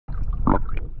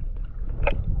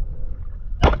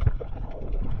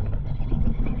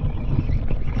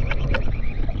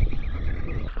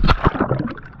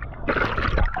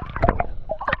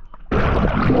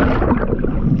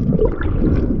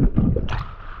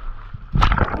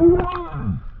Stop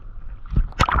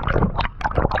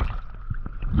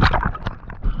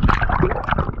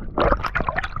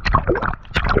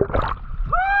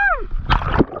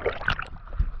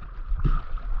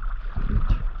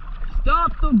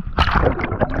them!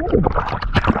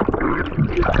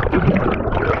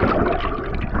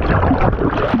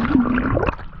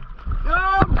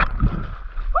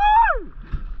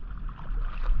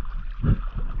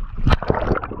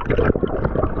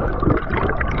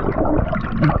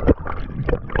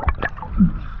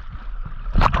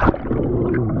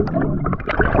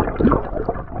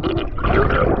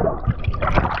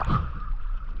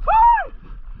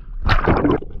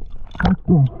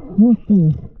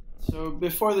 So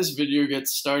before this video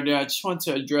gets started, I just want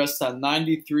to address that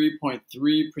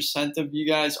 93.3% of you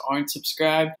guys aren't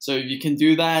subscribed. So if you can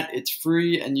do that, it's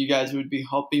free and you guys would be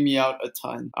helping me out a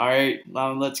ton. Alright,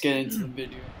 now let's get into the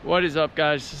video. What is up,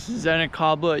 guys? This is Zen and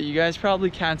Kabla. You guys probably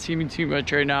can't see me too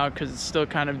much right now because it's still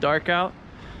kind of dark out.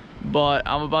 But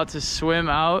I'm about to swim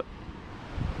out.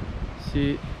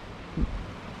 See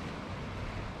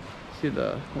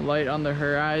the light on the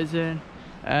horizon.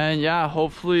 And yeah,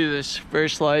 hopefully this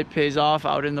first light pays off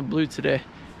out in the blue today.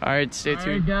 Alright, stay tuned.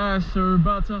 Alright guys, so we're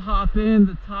about to hop in.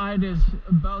 The tide is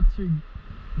about to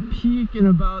peak in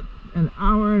about an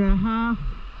hour and a half.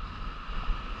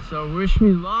 So wish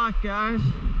me luck, guys.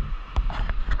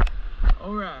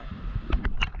 Alright.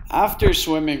 After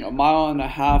swimming 1.5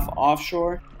 miles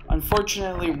offshore,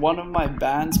 unfortunately one of my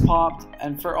bands popped,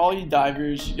 and for all you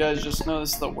divers, you guys just know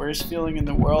it's the worst feeling in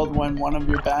the world when one of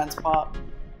your bands pop.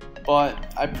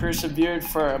 But I persevered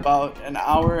for about an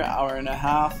hour, hour and a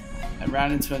half, and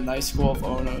ran into a nice school of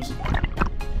Onos.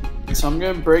 So I'm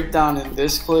going to break down in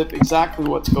this clip exactly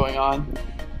what's going on.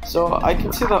 So I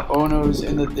can see the Onos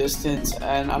in the distance,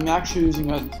 and I'm actually using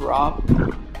a drop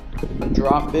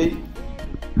bait,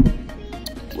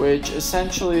 which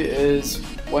essentially is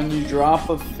when you drop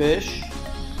a fish,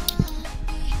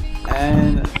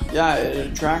 and yeah,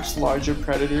 it attracts larger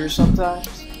predators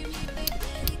sometimes.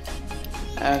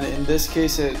 And in this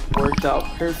case it worked out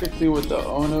perfectly with the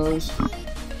Onos.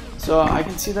 So I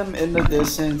can see them in the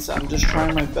distance. I'm just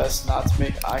trying my best not to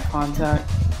make eye contact.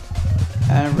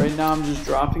 And right now I'm just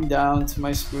dropping down to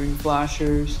my spoon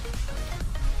flashers.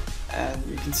 And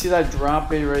you can see that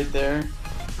drop bait right there.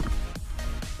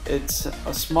 It's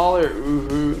a smaller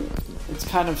uhu. It's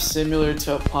kind of similar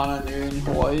to a Pananu in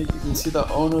Hawaii. You can see the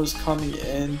Onos coming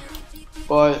in.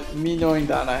 But me knowing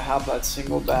that I have that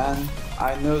single band,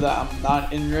 I know that I'm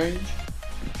not in range.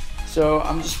 So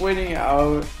I'm just waiting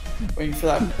out, waiting for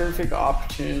that perfect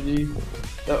opportunity.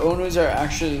 The Onos are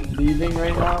actually leaving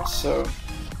right now, so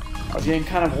I was getting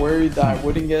kind of worried that I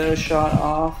wouldn't get a shot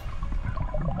off.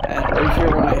 And right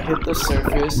here when I hit the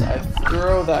surface, I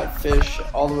throw that fish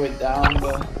all the way down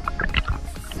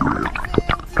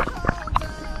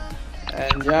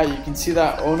and yeah, you can see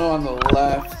that Ono on the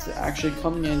left actually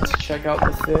coming in to check out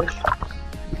the fish.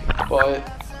 But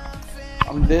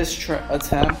on this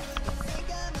attempt,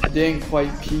 it didn't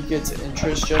quite pique its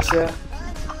interest just yet.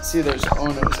 See, there's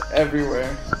Onos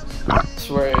everywhere. I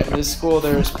swear, in this school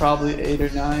there's probably 8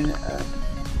 or 9. And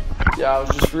yeah, I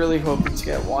was just really hoping to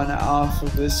get one off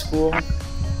of this school.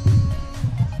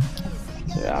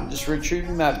 So yeah, I'm just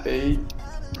retrieving that bait.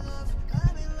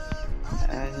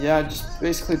 And yeah, just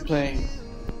basically playing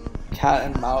cat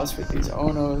and mouse with these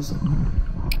Onos.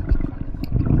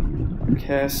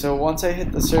 Okay, so once I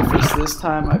hit the surface this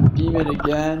time, I beam it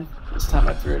again. This time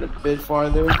I threw it a bit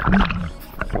farther.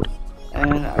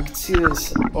 And I can see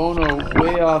this Ono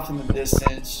way off in the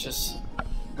distance, just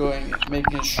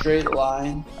making a straight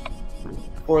line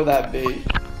for that bait.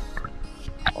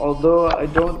 Although I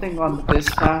don't think on this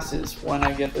pass is when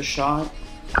I get the shot.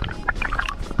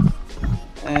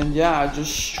 And yeah, I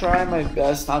just try my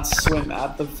best not to swim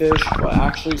at the fish, but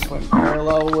actually swim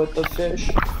parallel with the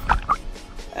fish.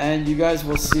 And you guys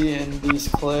will see in these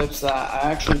clips that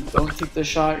I actually don't take the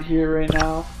shot here right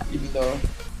now, even though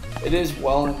it is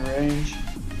well in range.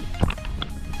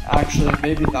 Actually,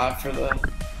 maybe not for the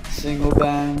single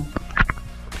bang.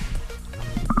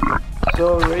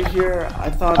 So right here, I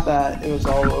thought that it was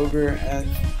all over and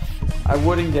I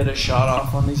wouldn't get a shot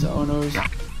off on these Onos.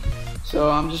 So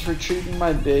I'm just retrieving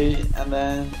my bait, and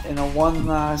then in a one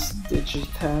last ditch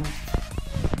attempt,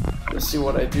 you'll see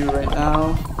what I do right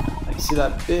now. I can see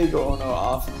that big Ono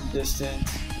off in the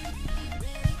distance.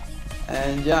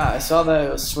 And yeah, I saw that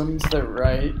it was swimming to the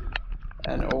right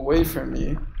and away from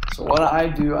me. So what I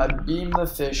do, I beam the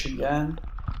fish again,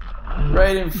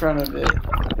 right in front of it.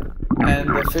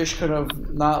 And the fish could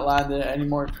have not landed any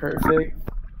more perfect.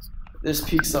 This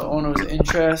piques the Ono's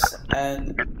interest,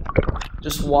 and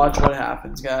just watch what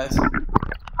happens, guys.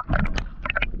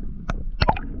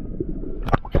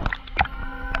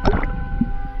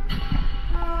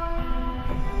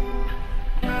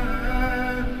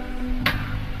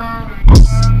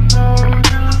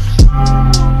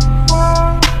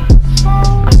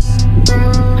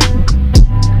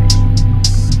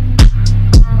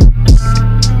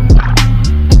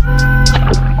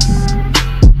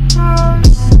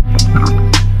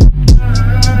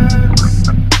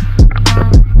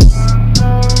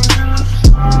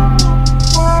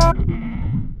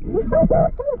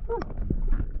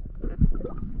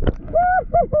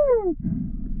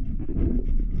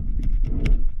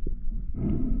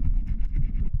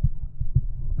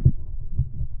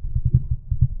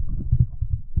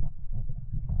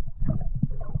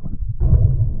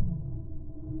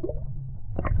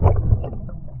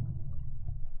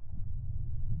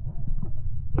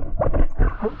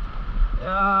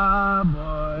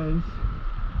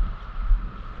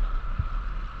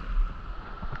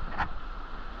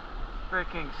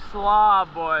 freaking slaw,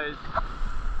 boys.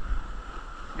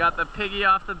 Got the piggy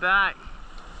off the back.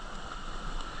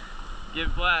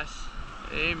 Give bless.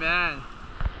 Amen.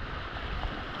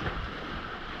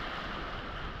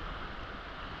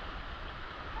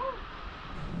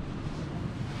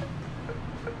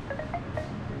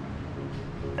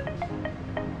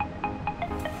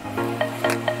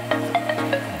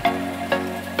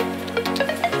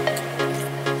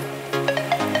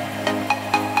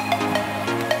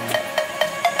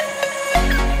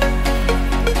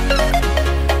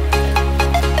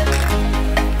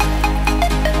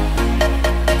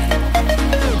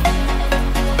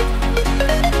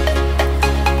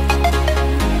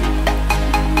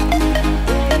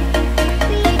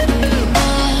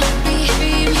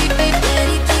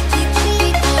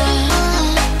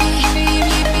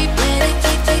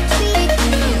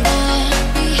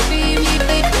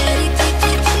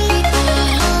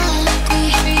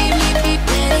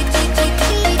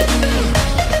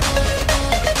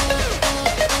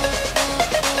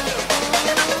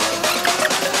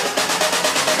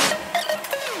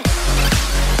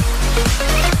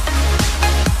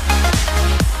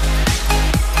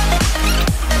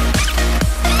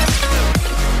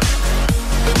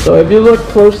 So if you look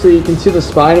closely, you can see the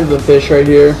spine of the fish right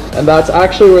here, and that's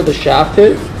actually where the shaft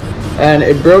hit, and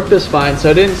it broke the spine.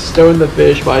 So I didn't stone the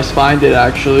fish, but I spined it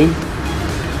actually.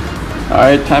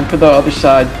 Alright, time for the other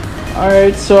side.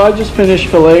 Alright, so I just finished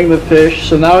filleting the fish,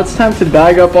 so now it's time to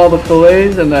bag up all the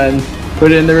fillets and then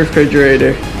put it in the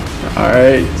refrigerator.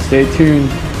 Alright, stay tuned.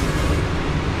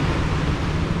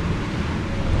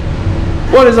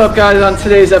 What is up, guys? On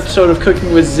today's episode of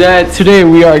Cooking with Zed, today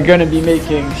we are going to be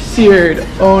making seared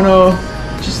ono.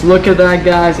 Just look at that,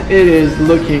 guys. It is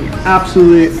looking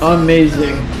absolutely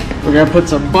amazing. We're going to put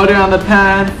some butter on the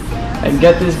pan and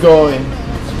get this going.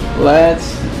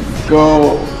 Let's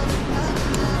go.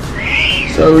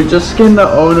 So we just skinned the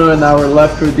ono and now we're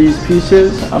left with these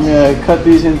pieces. I'm going to cut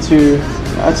these into,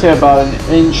 I'd say, about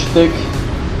 1 inch thick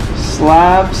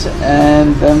slabs,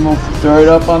 and then we'll throw it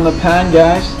up on the pan,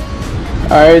 guys.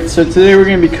 Alright, so today we're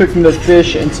going to be cooking the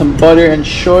fish in some butter and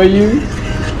shoyu.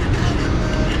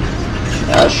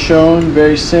 As shown,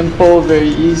 very simple, very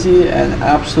easy, and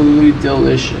absolutely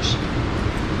delicious.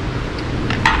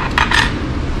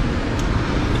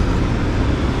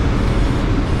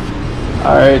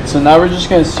 Alright, so now we're just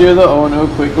going to sear the ono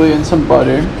quickly in some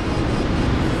butter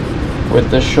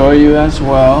with the shoyu as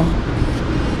well.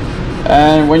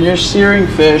 And when you're searing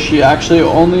fish, you actually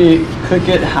only cook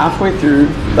it halfway through.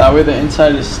 That way the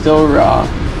inside is still raw.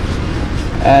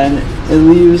 And it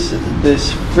leaves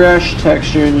this fresh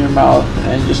texture in your mouth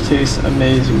and just tastes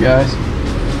amazing, guys.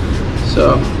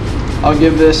 So I'll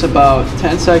give this about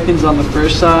 10 seconds on the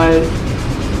first side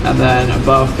and then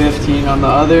about 15 on the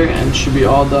other, and it should be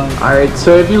all done. Alright,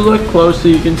 so if you look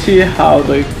closely, you can see how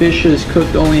the fish is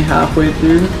cooked only halfway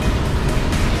through.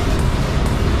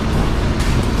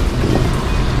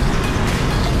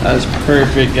 That's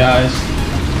perfect, guys.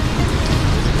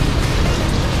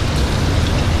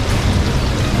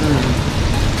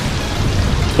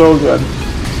 So good.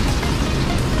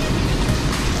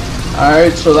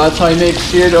 Alright, so that's how you make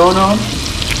seared ono.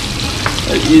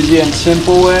 An easy and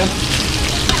simple way.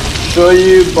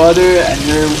 Shoyu, butter, and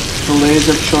your fillets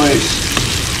of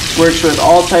choice. Works with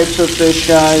all types of fish,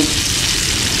 guys.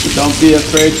 So don't be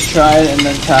afraid to try it and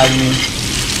then tag me.